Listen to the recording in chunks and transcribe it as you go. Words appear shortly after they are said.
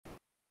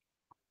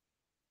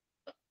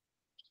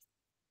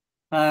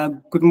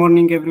Good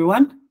morning,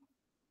 everyone.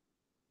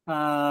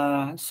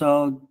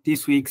 So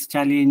this week's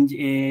challenge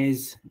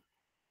is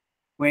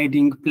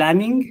wedding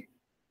planning.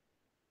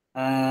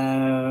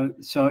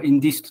 So in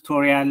this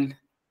tutorial,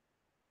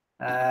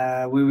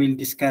 we will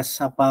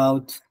discuss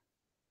about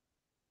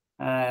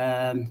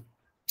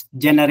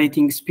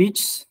generating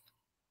speech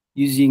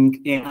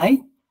using AI.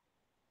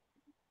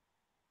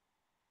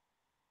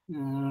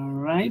 All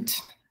right.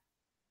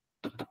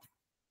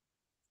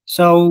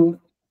 So,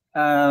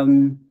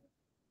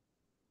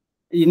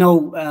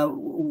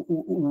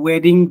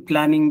 wedding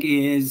planning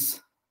is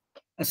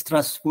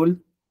stressful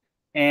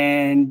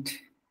and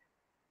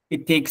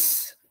it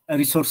takes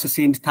resources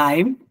and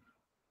time.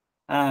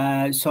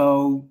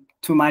 So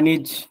to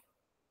manage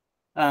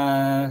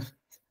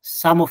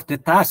some of the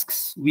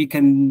tasks, we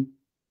can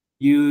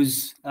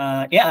use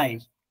AI.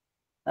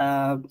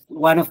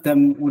 One of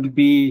them would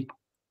be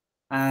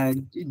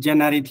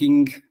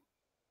generating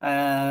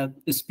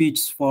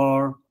speech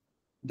for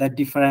the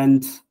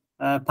different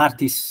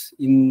parties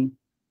in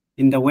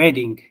the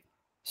wedding.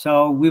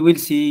 So we will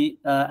see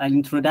an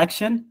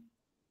introduction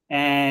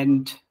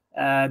and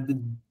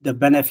the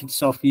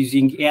benefits of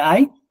using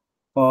AI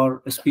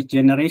for speech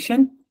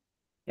generation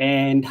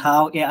and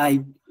how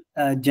AI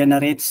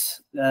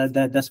generates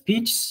the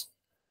speech.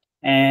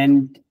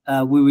 And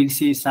we will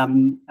see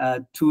some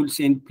tools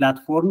and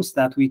platforms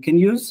that we can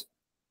use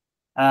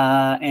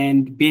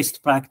and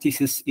best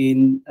practices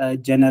in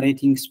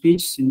generating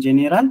speech in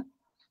general,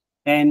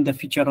 and the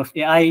future of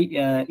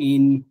AI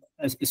in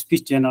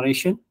speech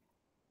generation.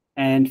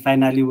 And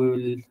finally, we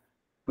will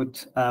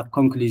put a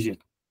conclusion.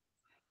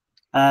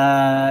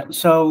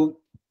 So,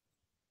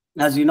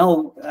 as you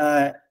know,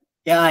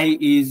 AI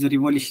is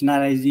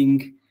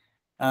revolutionizing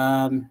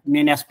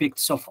many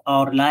aspects of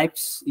our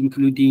lives,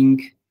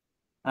 including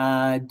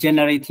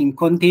generating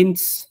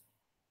contents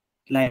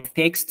like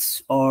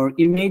texts or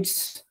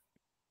images,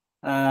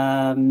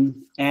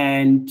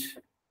 and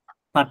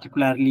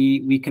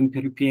particularly we can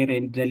prepare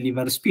and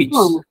deliver speech.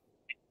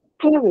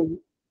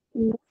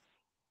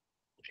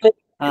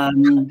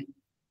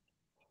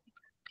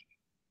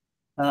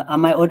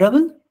 Am I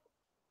audible?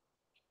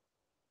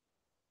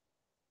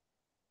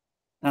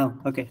 Oh,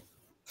 okay.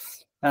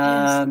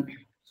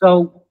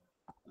 So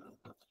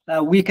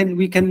we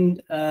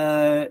can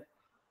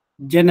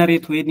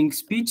generate wedding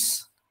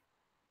speeches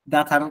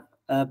that are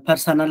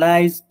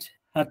personalized,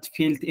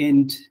 heartfelt,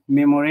 and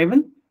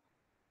memorable,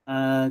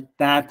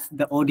 that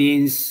the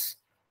audience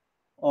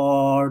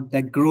or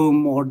the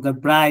groom or the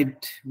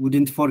bride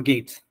wouldn't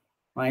forget,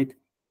 right?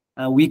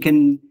 We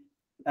can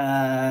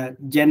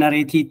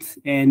generate it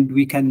and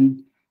we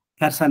can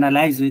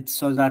personalize it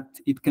so that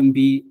it can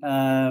be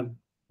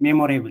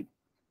memorable.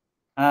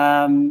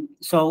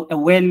 So a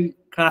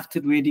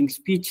well-crafted wedding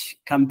speech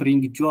can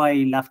bring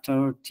joy,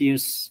 laughter,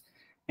 tears,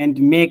 and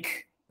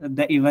make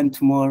the event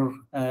more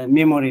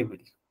memorable,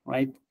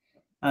 right?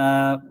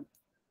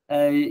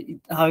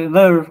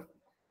 However,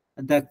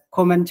 the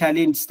common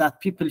challenge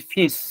that people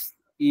face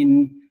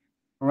in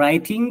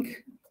writing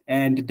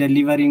and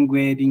delivering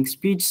wedding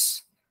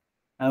speeches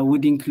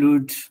would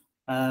include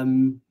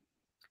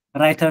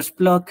writer's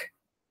block,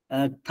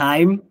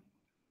 time,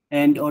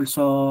 and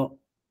also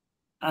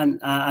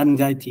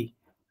anxiety,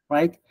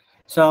 right?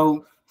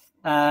 So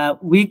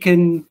we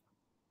can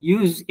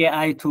use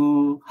AI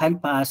to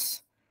help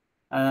us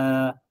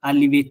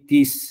alleviate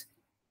this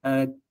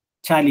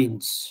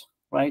challenge,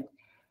 right?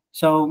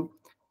 So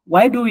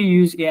why do we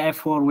use AI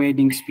for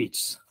wedding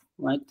speech,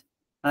 right?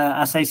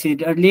 As I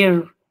said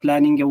earlier,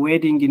 planning a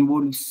wedding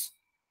involves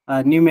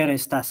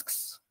numerous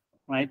tasks,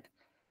 right?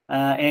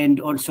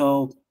 And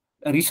also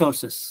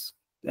resources,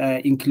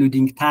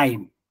 including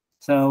time.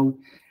 So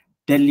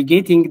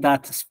delegating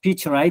that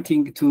speech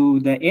writing to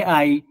the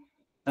AI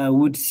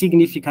would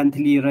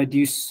significantly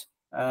reduce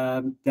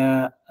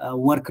the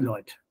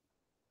workload.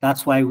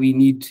 That's why we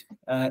need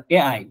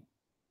AI.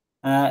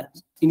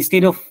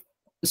 Instead of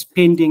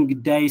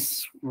spending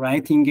days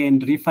writing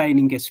and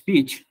refining a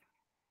speech,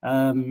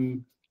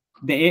 the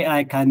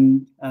AI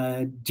can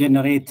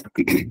generate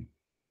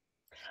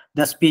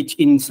the speech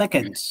in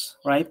seconds,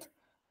 right?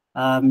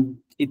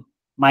 It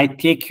might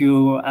take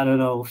you, I don't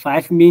know,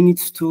 5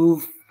 minutes to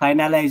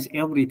finalize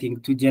everything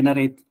to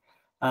generate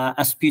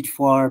a speech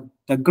for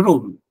the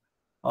groom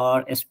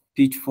or a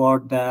speech for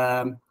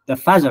the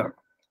father.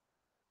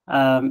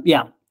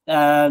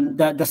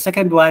 The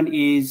second one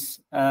is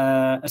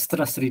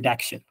stress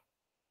reduction.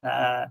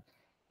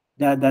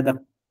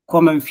 The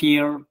common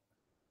fear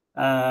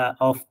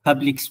of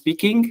public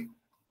speaking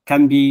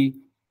can be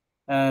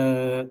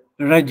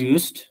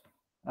reduced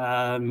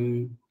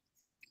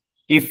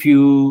if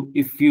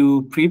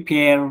you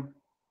prepare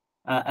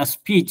a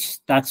speech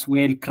that's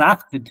well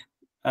crafted.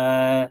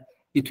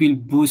 It will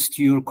boost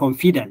your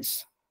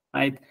confidence,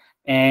 right?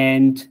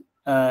 And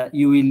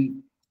you will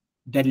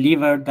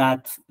deliver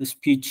that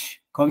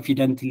speech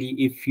confidently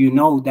if you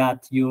know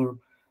that your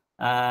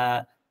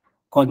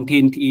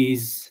content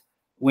is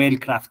well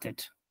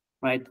crafted,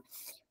 right?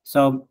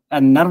 So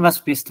a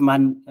nervous-based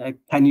man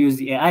can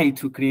use AI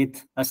to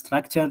create a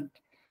structured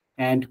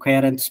and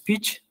coherent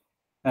speech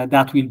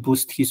that will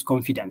boost his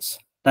confidence.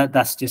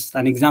 That's just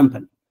an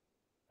example,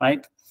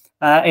 right?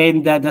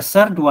 And the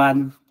third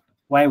one,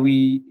 why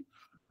we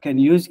can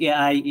use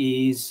AI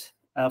is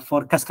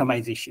for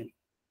customization,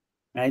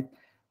 right?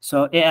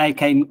 So AI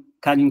can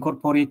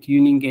incorporate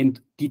unique and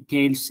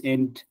details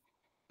and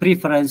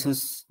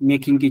preferences,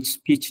 making each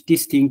speech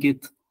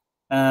distinct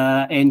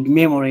and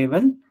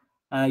memorable.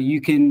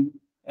 You can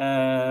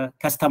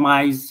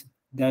customize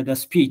the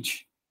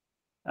speech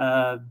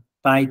uh,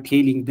 by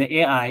telling the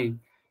AI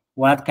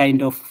what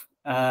kind of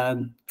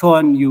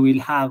tone you will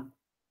have,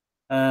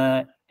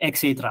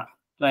 etc.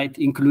 Right,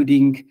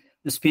 including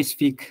the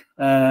specific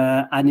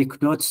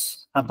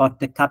anecdotes about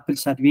the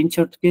couple's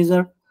adventure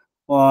together,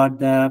 or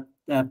the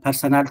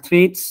personal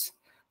traits,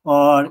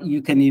 or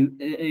you can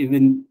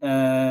even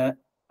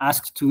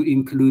ask to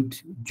include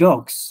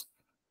jokes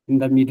in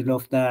the middle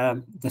of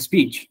the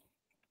speech.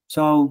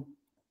 So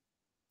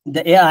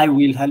the AI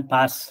will help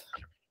us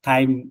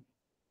time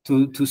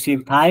to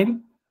save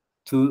time,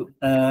 to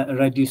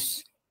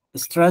reduce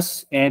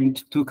stress,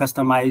 and to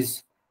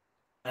customize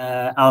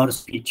our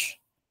speech.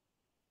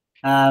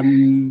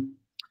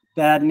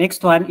 The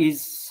next one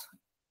is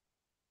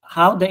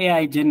how the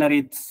AI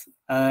generates,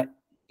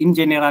 in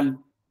general,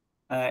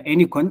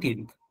 any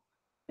content.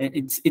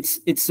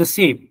 It's the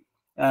same.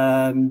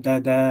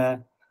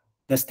 The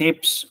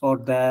steps or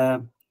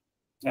the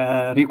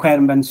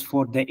requirements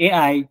for the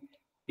AI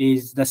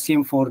is the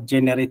same for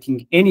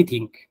generating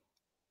anything.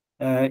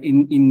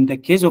 In the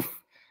case of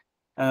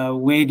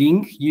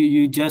wedding,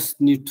 you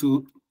just need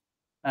to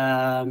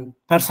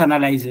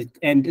personalize it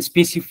and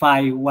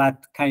specify what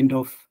kind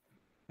of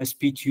a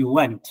speech you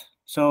want.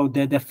 So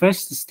the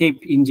first step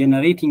in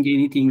generating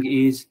anything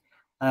is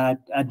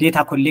a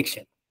data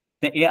collection.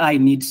 The AI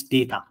needs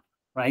data,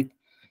 right?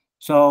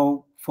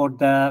 So for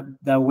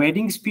the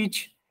wedding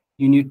speech,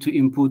 you need to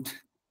input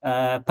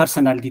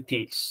personal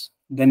details,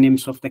 the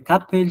names of the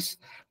couples,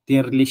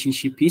 their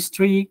relationship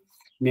history,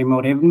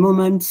 memorable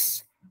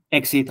moments,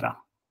 etc.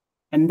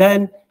 And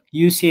then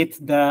you set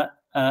the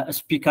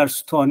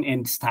speaker's tone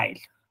and style.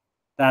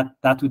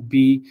 That would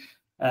be,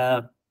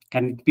 can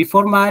it be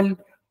formal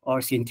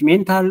or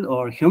sentimental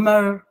or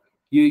humor?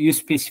 You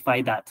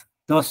specify that.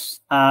 Those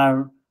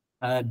are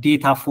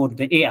data for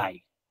the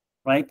AI,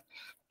 right?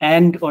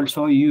 And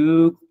also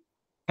you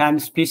can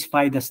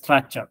specify the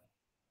structure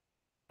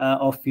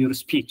of your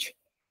speech.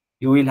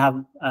 You will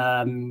have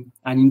an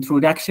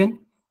introduction.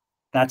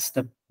 That's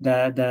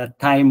the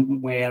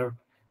time where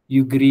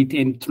you greet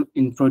and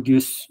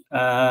introduce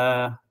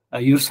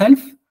yourself.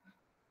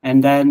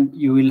 And then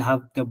you will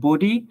have the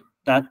body.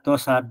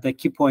 Those are the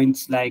key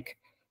points, like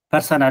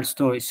personal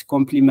stories,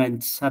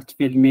 compliments,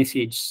 heartfelt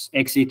messages,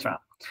 etc.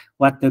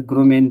 What the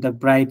groom and the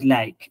bride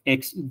like,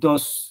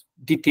 those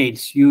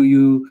details,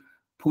 you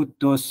put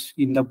those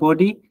in the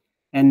body.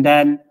 And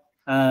then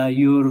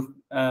your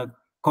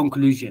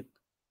conclusion,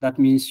 that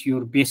means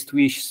your best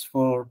wishes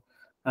for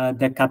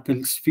the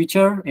couple's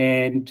future,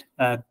 and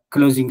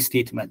closing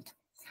statement.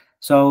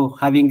 So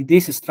having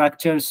these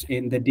structures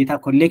in the data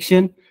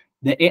collection,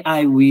 the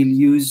AI will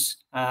use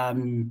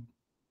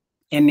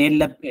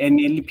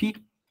NLP,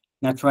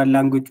 natural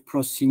language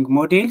processing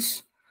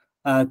models,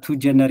 to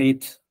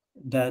generate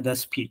the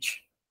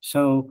speech.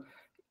 So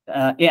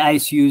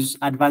AIs use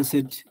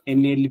advanced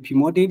NLP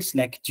models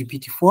like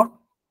GPT-4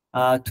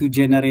 to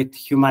generate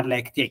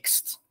human-like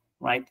text,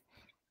 right?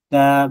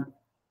 The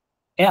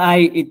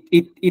AI,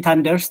 it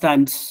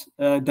understands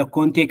the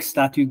context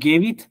that you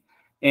gave it,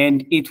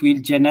 and it will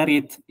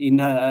generate in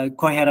a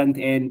coherent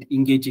and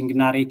engaging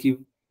narrative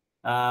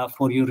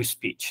for your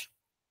speech.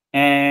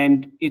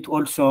 And it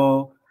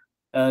also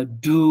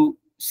do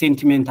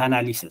sentiment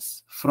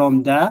analysis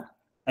from the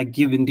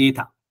given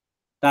data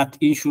that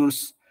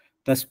ensures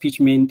the speech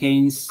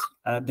maintains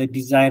the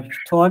desired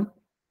tone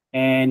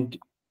and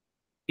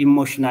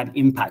emotional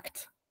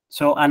impact.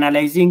 So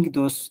analyzing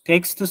those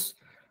texts,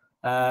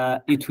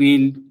 it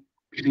will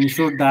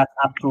ensure that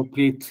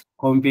appropriate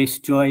conveys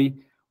joy,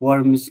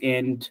 warmth,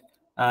 and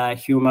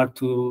humor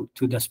to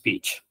the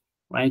speech,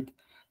 right?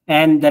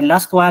 And the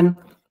last one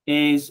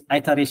is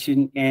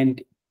iteration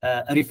and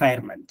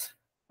refinement,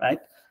 right?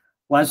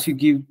 Once you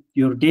give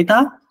your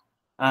data,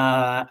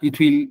 it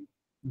will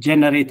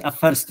generate a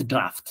first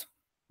draft,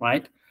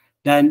 right?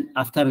 Then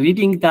after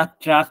reading that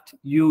draft,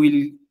 you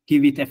will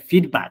give it a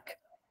feedback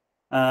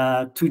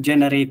to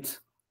generate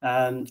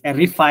a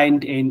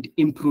refined and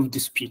improved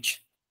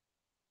speech,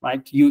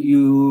 right?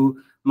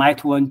 You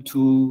might want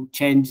to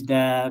change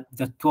the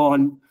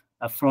tone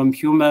from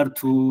humor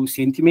to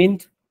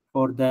sentiment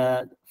for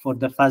the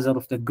father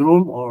of the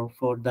groom, or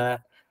for the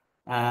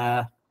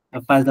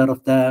father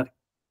of the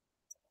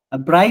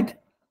bride.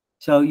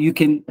 So you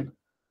can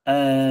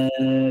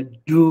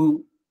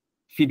do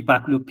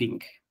feedback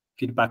looping.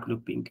 Feedback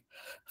looping.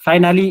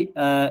 Finally,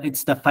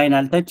 it's the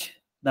final touch.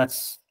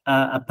 That's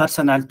a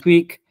personal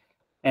tweak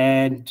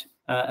and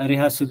a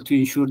rehearsal to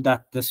ensure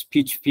that the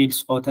speech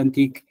feels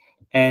authentic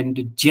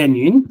and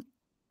genuine.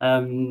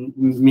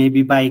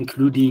 Maybe by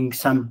including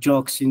some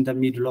jokes in the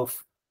middle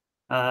of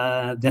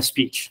the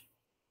speech.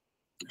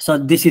 So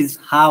this is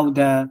how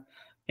the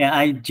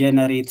AI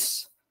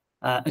generates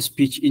a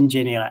speech in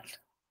general,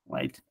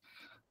 right?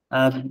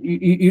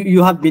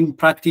 You have been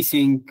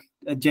practicing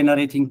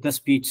generating the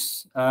speech.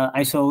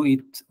 I saw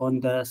it on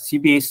the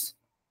CBS.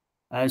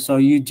 So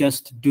you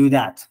just do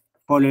that,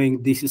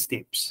 following these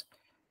steps.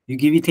 You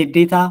give it a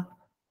data,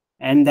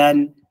 and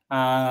then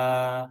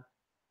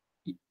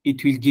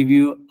it will give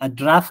you a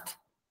draft,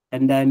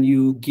 and then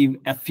you give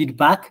a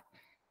feedback,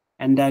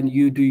 and then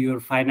you do your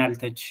final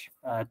touch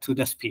to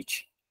the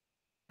speech.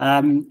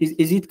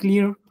 Is it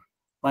clear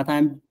what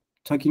I'm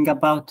talking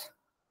about?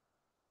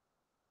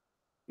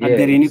 Are Yeah,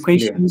 there any it's clear.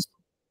 questions?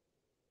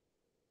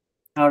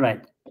 All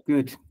right,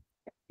 good.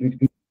 M-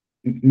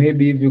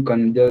 Maybe if you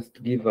can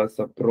just give us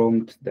a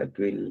prompt that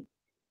will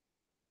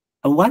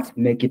What?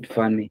 make it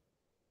funny.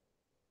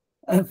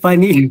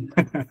 Funny.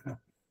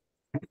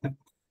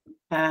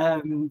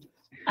 um,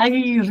 I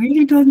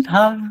really don't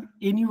have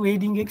any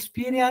wedding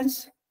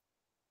experience.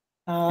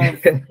 Uh,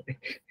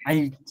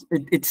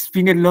 it's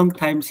been a long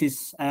time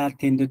since I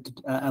attended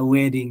a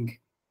wedding.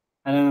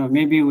 I don't know,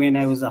 maybe when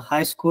I was a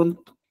high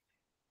school.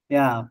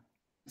 Yeah,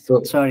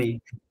 So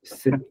sorry.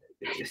 say,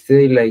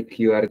 say like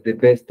you are the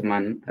best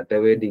man at a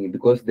wedding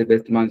because the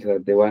best mans are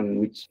the one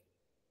which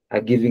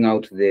are giving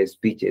out the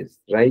speeches,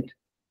 right?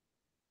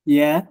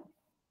 Yeah.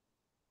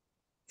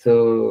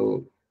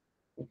 So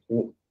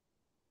w-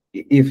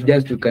 if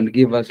just you can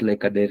give us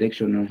like a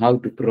direction on how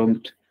to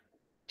prompt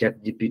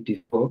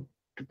ChatGPT 4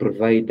 to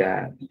provide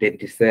the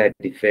desired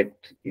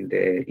effect in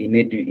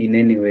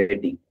any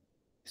wedding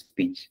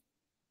speech.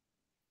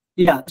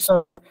 Yeah.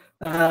 So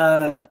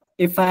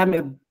if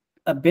I'm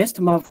a best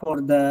man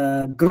for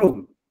the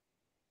groom,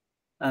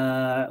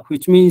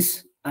 which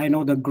means I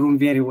know the groom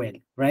very well,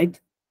 right?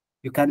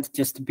 You can't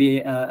just be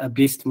a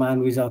best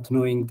man without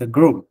knowing the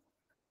groom,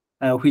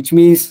 which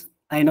means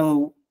I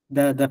know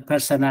the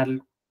personal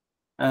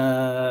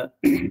uh,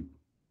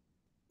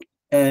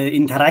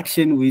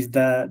 interaction with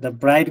the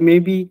bride,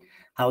 maybe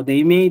how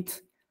they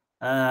meet,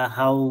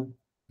 how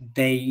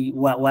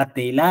what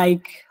they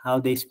like, how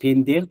they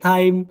spend their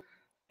time.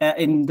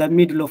 In the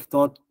middle of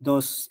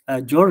those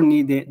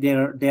journey,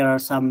 there are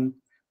some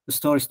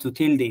stories to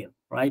tell there,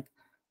 right?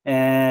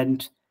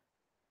 And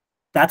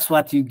that's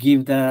what you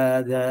give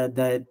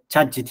the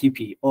chat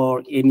GTP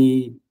or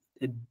any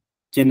uh,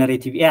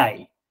 generative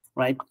AI,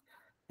 right?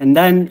 And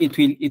then it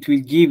will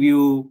give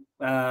you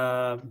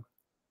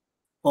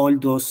all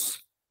those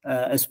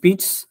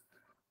speech,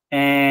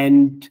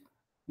 and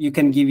you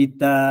can give it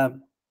the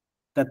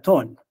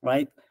tone,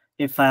 right?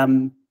 If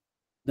I'm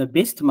the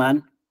best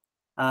man,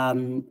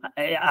 I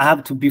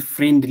have to be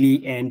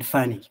friendly and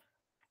funny,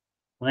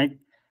 right?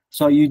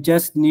 So you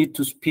just need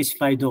to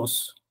specify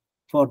those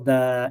for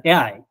the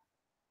AI,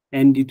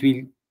 and it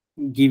will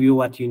give you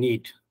what you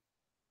need.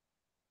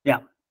 Yeah,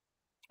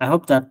 I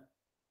hope that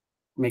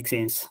makes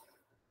sense.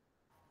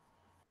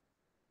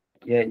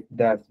 Yeah, it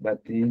does.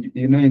 But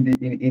you know,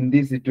 in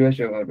this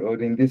situation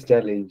or in this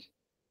challenge,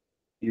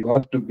 you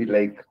have to be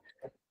like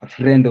a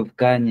friend of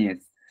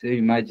Kanye's. So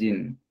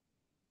imagine.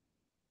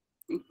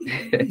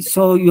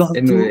 So you have to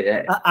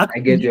Anyway, I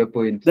get actually your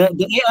point. the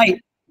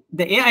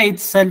AI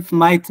itself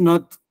might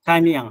not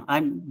Kanye, I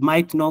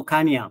might know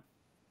Kanye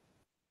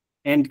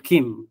and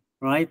Kim,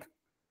 right?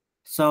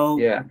 So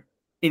Yeah,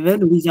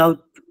 even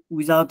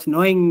without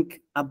knowing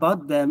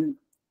about them,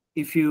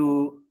 if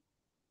you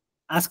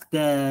ask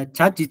the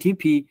chat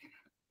GTP,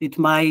 it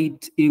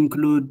might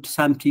include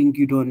something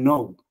you don't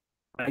know,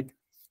 right?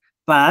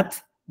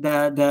 But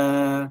uh,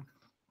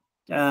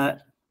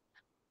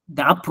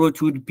 the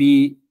approach would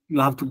be you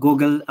have to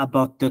Google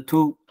about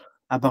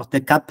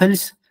the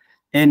couples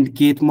and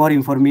get more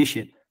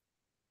information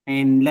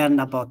and learn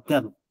about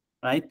them,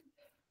 right?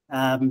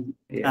 Um,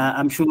 yeah,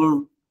 I'm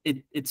sure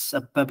it's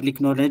a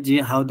public knowledge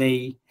how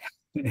they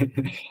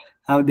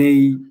how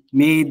they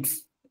made.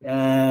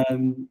 There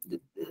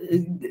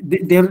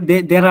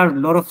are a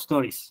lot of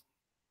stories,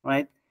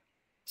 right?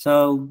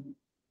 So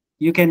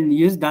you can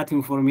use that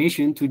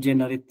information to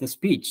generate the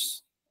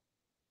speech.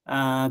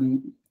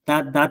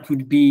 That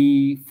would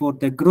be for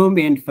the groom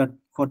and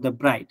for the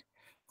bride.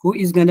 Who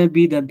is gonna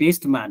be the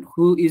best man?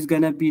 Who is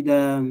gonna be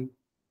the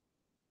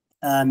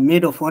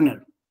maid of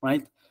honor,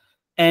 right?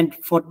 And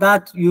for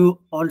that, you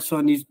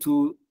also need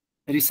to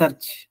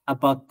research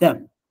about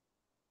them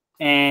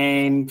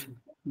and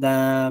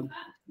the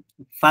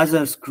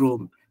father's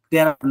groom.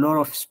 There are a lot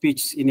of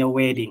speeches in a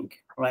wedding,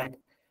 right?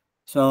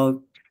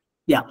 So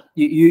yeah,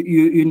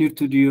 you need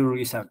to do your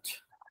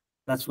research.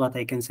 That's what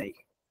I can say.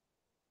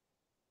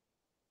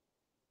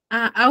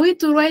 Are we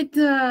to write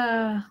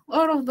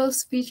all of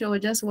those speech or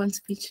just one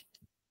speech?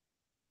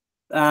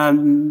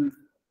 Um,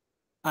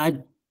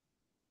 I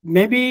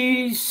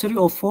maybe 3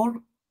 or 4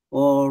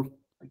 or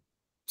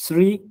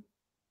three.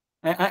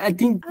 I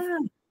think Ah,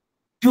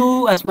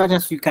 do as much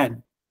as you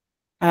can.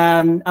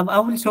 I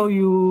will show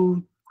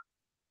you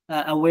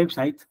a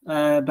website,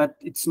 but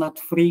it's not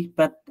free.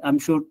 But I'm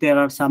sure there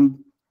are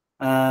some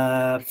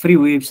free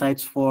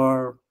websites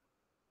for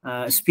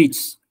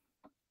speech.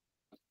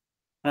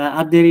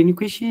 Are there any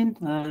question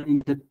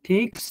in the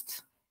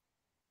text?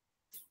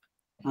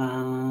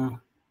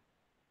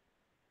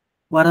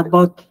 What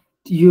about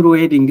your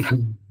wedding?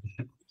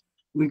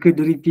 We could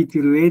repeat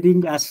your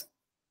wedding as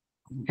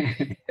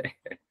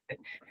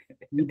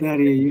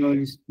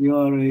you're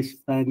always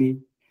funny.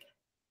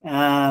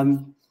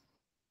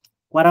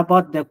 What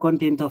about the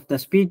content of the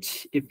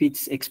speech? If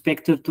it's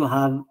expected to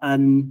have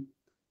an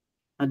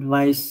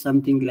advice,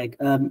 something like,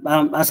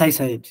 as I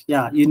said,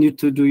 yeah, you need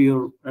to do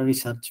your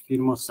research,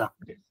 Firmosa.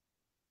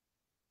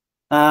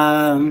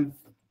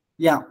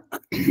 Yeah.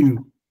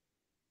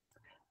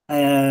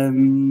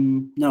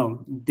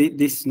 No,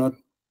 this is not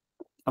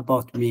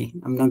about me.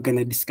 I'm not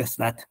gonna discuss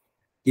that.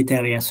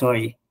 Italia,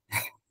 sorry.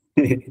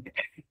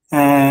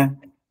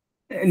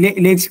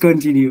 Let's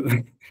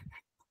continue.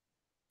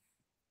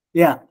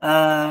 Yeah.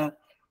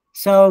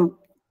 So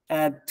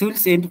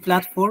tools and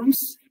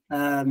platforms.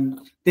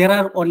 There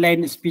are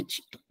online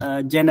speech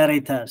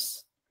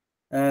generators.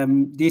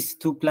 These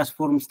two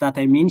platforms that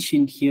I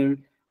mentioned here,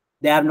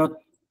 they are not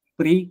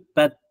free,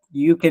 but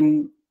you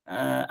can.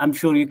 I'm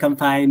sure you can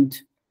find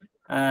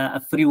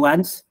free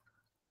ones.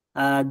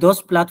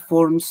 Those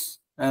platforms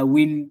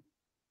will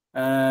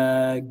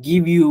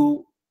give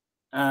you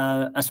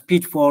a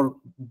speech for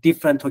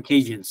different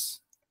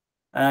occasions.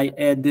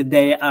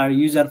 They are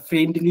user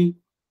friendly.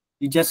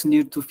 You just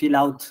need to fill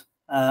out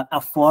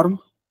a form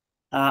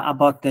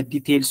about the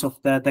details of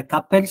the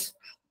couples,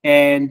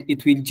 and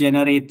it will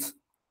generate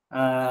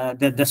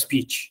the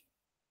speech,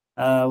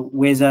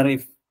 whether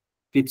if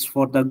it's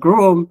for the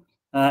groom,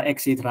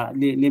 etc.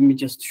 Let me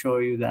just show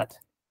you that.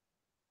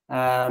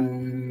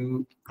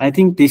 I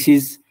think this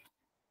is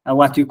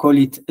what you call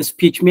it, a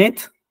speech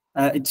mate.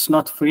 It's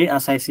not free,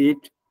 as I said.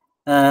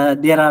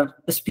 There are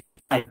speech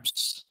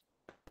types.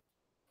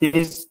 This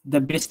is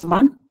the best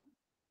one.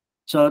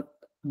 So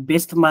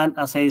best man,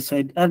 as I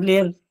said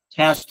earlier,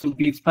 has to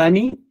be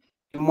funny,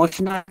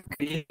 emotional,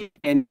 creative,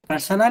 and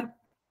personal.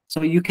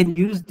 So you can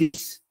use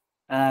these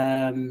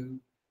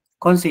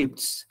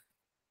concepts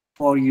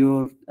for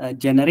your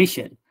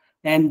generation.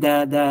 And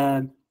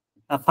the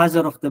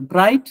father of the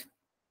bride,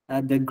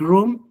 the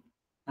groom,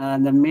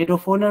 the maid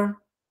of honor,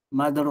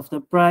 mother of the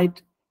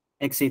bride,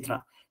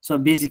 etc. So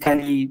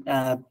basically,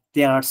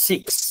 there are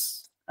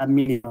 6 a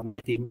minimum,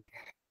 I think,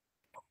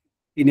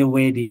 in a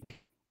wedding.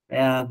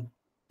 Yeah.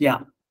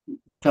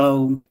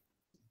 So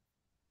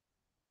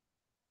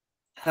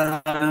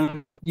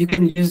you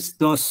can use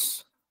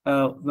those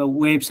the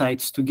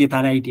websites to get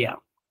an idea.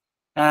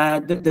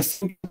 The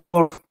simple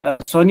for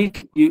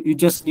Sonic, you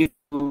just need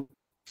to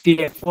fill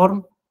a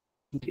form.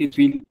 It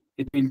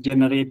will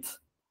generate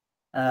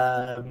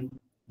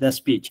the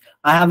speech.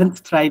 I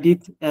haven't tried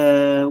it.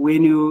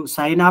 When you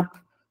sign up,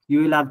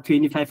 you will have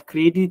 25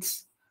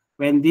 credits.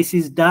 When this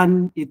is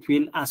done, it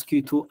will ask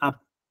you to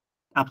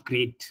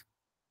upgrade.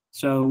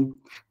 So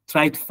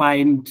try to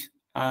find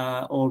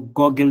or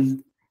Google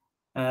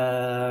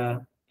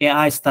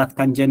AIs that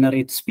can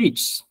generate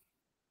speech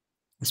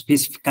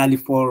specifically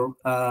for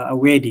a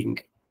wedding.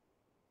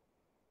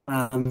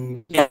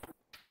 Yeah.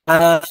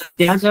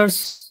 The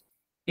others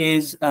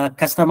is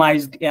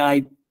customized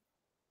AI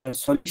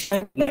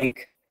solution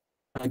like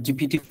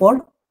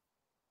GPT-4.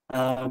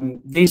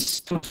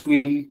 These tools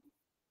will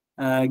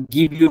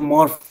give you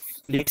more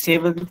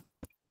flexible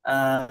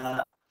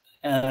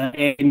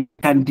and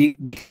can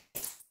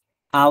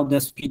how the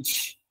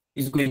speech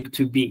is going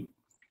to be,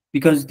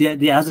 because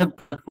the other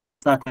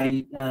platforms that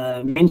I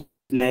mentioned,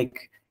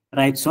 like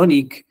Right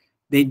Sonic,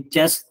 they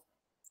just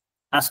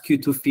ask you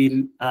to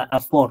fill a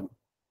form,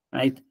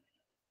 right?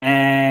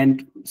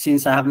 And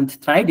since I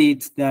haven't tried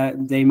it,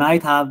 they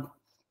might have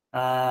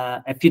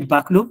a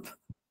feedback loop,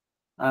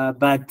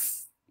 but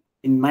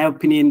in my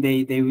opinion,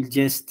 they will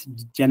just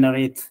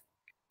generate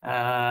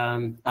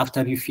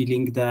after you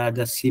filling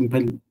the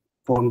simple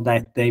form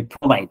that they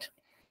provide.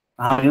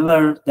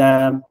 However,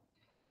 the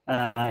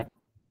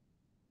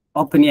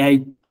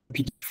OpenAI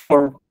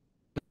GPT-4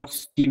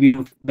 give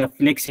you the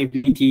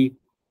flexibility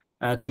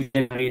to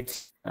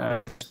generate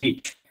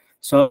speech.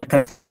 So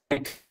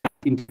it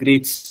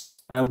integrates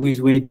with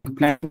wedding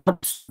planning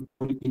apps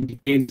in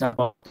details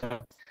about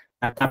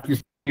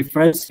couple's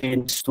preference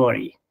and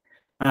story.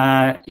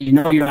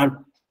 You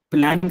are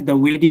planning the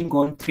wedding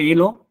on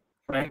Trello,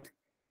 right?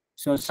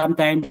 So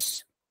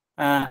sometimes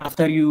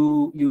after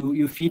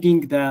you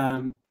feeding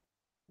the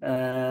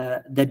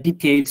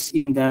details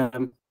in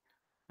the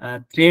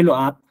Trello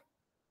app,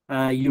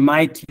 you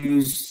might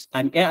use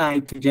an AI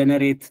to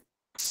generate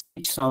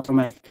speech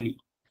automatically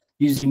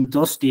using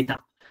those data,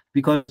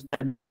 because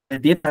the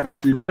data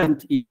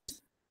relevant is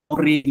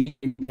already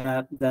in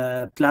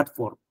the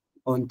platform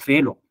on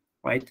Trello,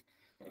 right?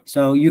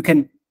 So you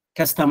can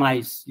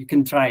customize, you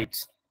can try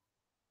it.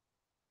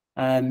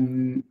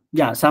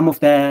 Yeah, some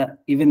of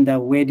even the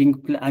wedding,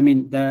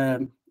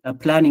 the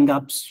planning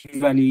apps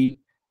usually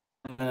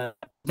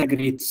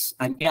integrates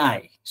an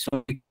AI.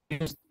 So you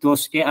use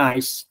those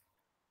AIs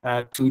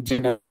to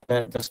generate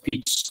the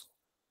speech.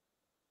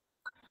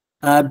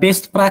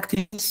 Best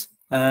practice,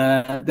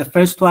 the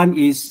first one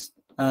is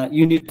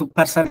you need to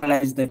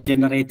personalize the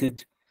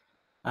generated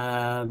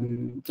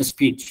the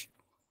speech.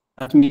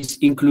 That means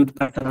include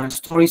personal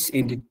stories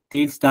and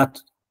details that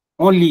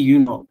only you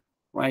know,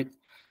 right?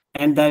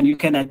 And then you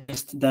can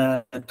adjust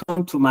the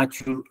tone to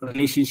match your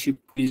relationship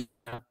with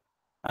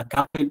a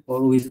couple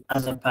or with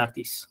other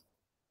parties.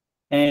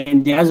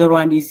 And the other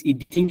one is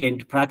editing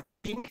and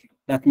practicing.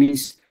 That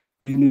means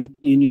you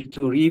need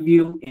to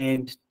review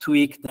and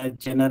tweak the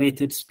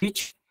generated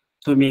speech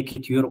to make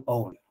it your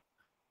own,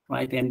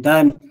 right? And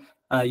then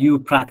you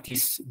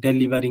practice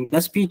delivering the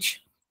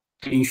speech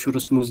to ensure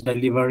smooth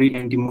delivery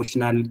and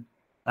emotional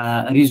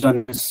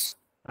resonance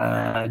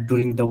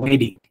during the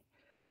wedding.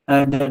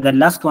 The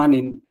last one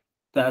in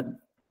that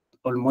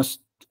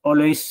almost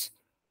always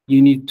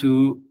you need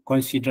to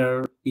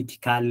consider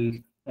ethical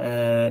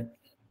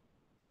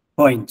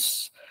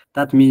points.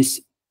 That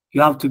means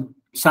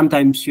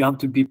sometimes you have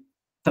to be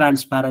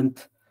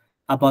transparent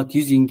about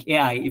using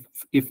AI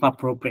if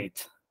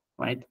appropriate,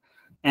 right?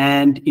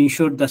 And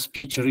ensure the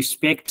speech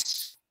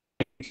respects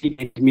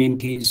and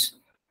maintains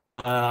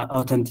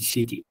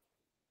authenticity.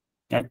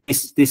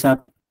 These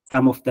are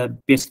some of the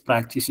best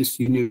practices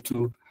you need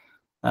to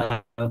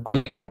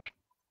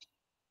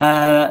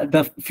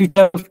the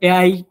future of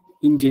AI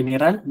in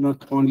general,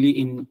 not only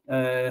in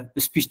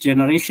speech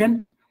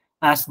generation,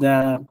 as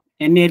the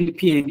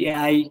NLP and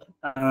AI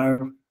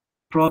are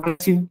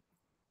progressive,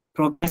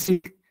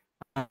 progressive,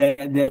 they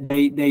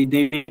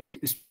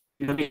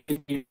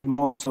make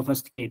more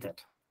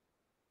sophisticated,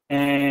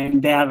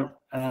 and they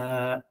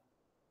are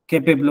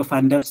capable of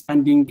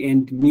understanding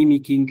and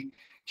mimicking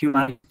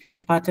human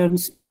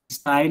patterns,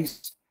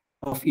 styles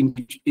of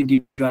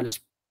individual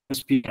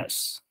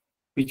speakers,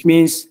 which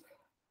means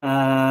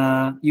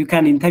you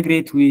can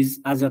integrate with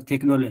other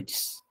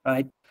technologies,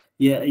 right?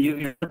 Yeah,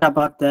 you heard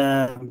about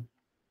the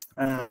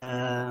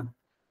Apple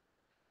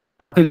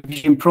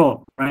Vision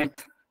Pro, right?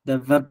 The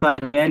virtual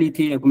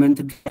reality,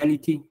 augmented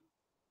reality.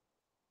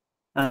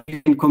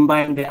 You can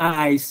combine the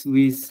eyes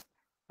with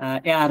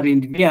AR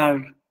and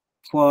VR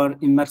for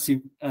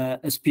immersive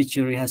speech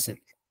rehearsal.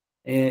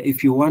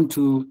 If you want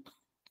to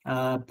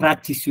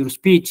practice your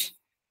speech,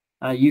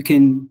 you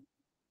can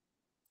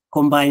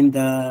combine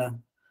the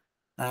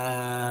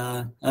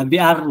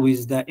VR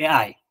with the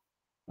AI.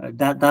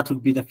 That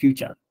would be the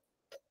future.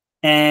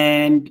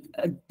 And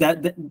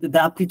the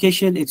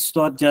application, it's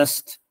not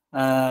just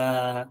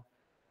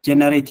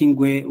generating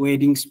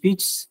wedding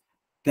speeches.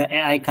 The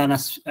AI can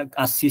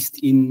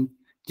assist in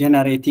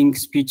generating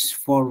speech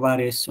for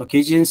various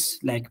occasions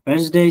like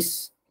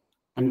birthdays,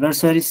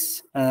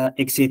 anniversaries,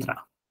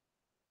 etc.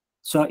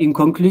 So in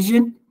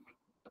conclusion,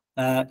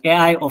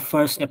 AI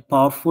offers a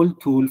powerful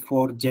tool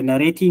for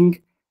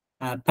generating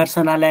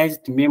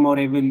personalized,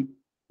 memorable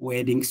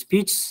wedding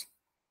speeches,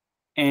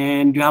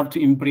 and you have to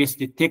embrace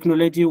the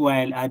technology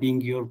while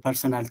adding your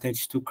personal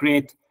touch to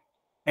create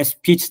a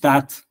speech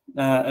that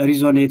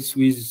resonates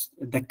with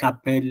the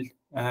couple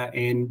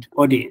and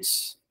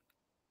audience.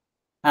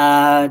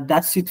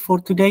 That's it for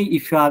today.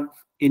 If you have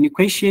any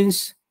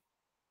questions,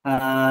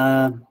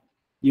 uh,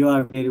 you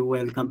are very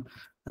welcome.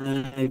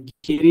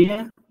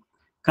 Kyria,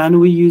 can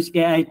we use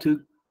AI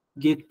to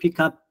get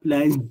pickup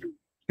lines?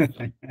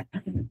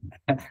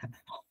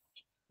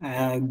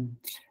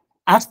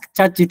 Ask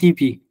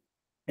ChatGTP.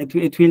 It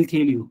will tell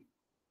you.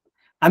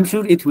 I'm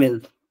sure it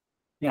will.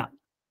 Yeah.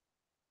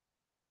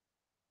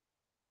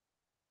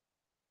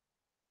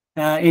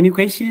 Any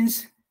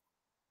questions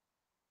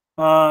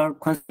or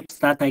concepts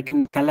that I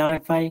can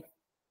clarify?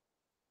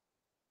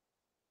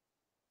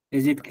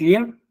 Is it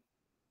clear?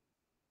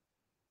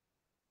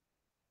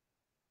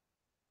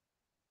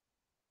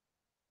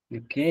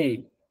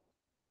 Okay.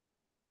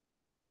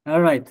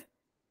 All right.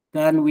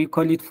 Then we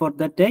call it for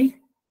that day.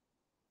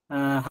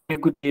 Have a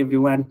good day,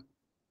 everyone.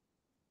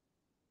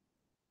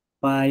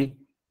 Bye.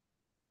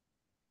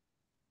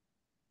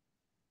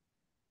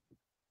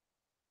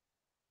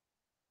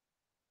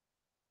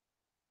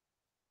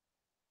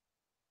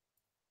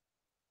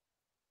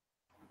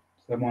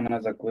 Someone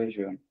has a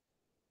question.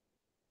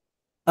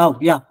 Oh,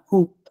 yeah.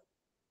 Who?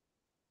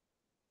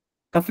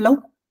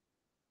 Kaflo?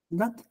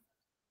 That?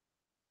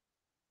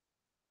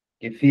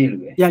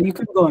 Kifilwe. Yeah, you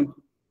can go on.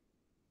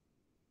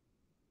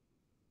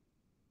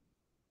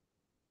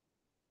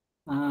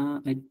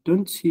 I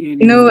don't see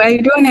any. No, I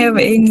don't have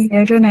any.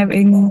 I don't have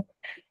any.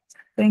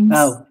 Thanks.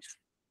 Oh,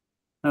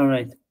 all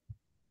right.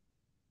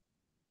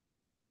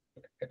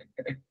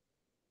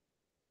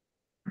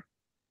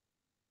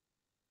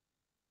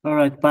 All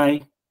right.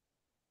 Bye.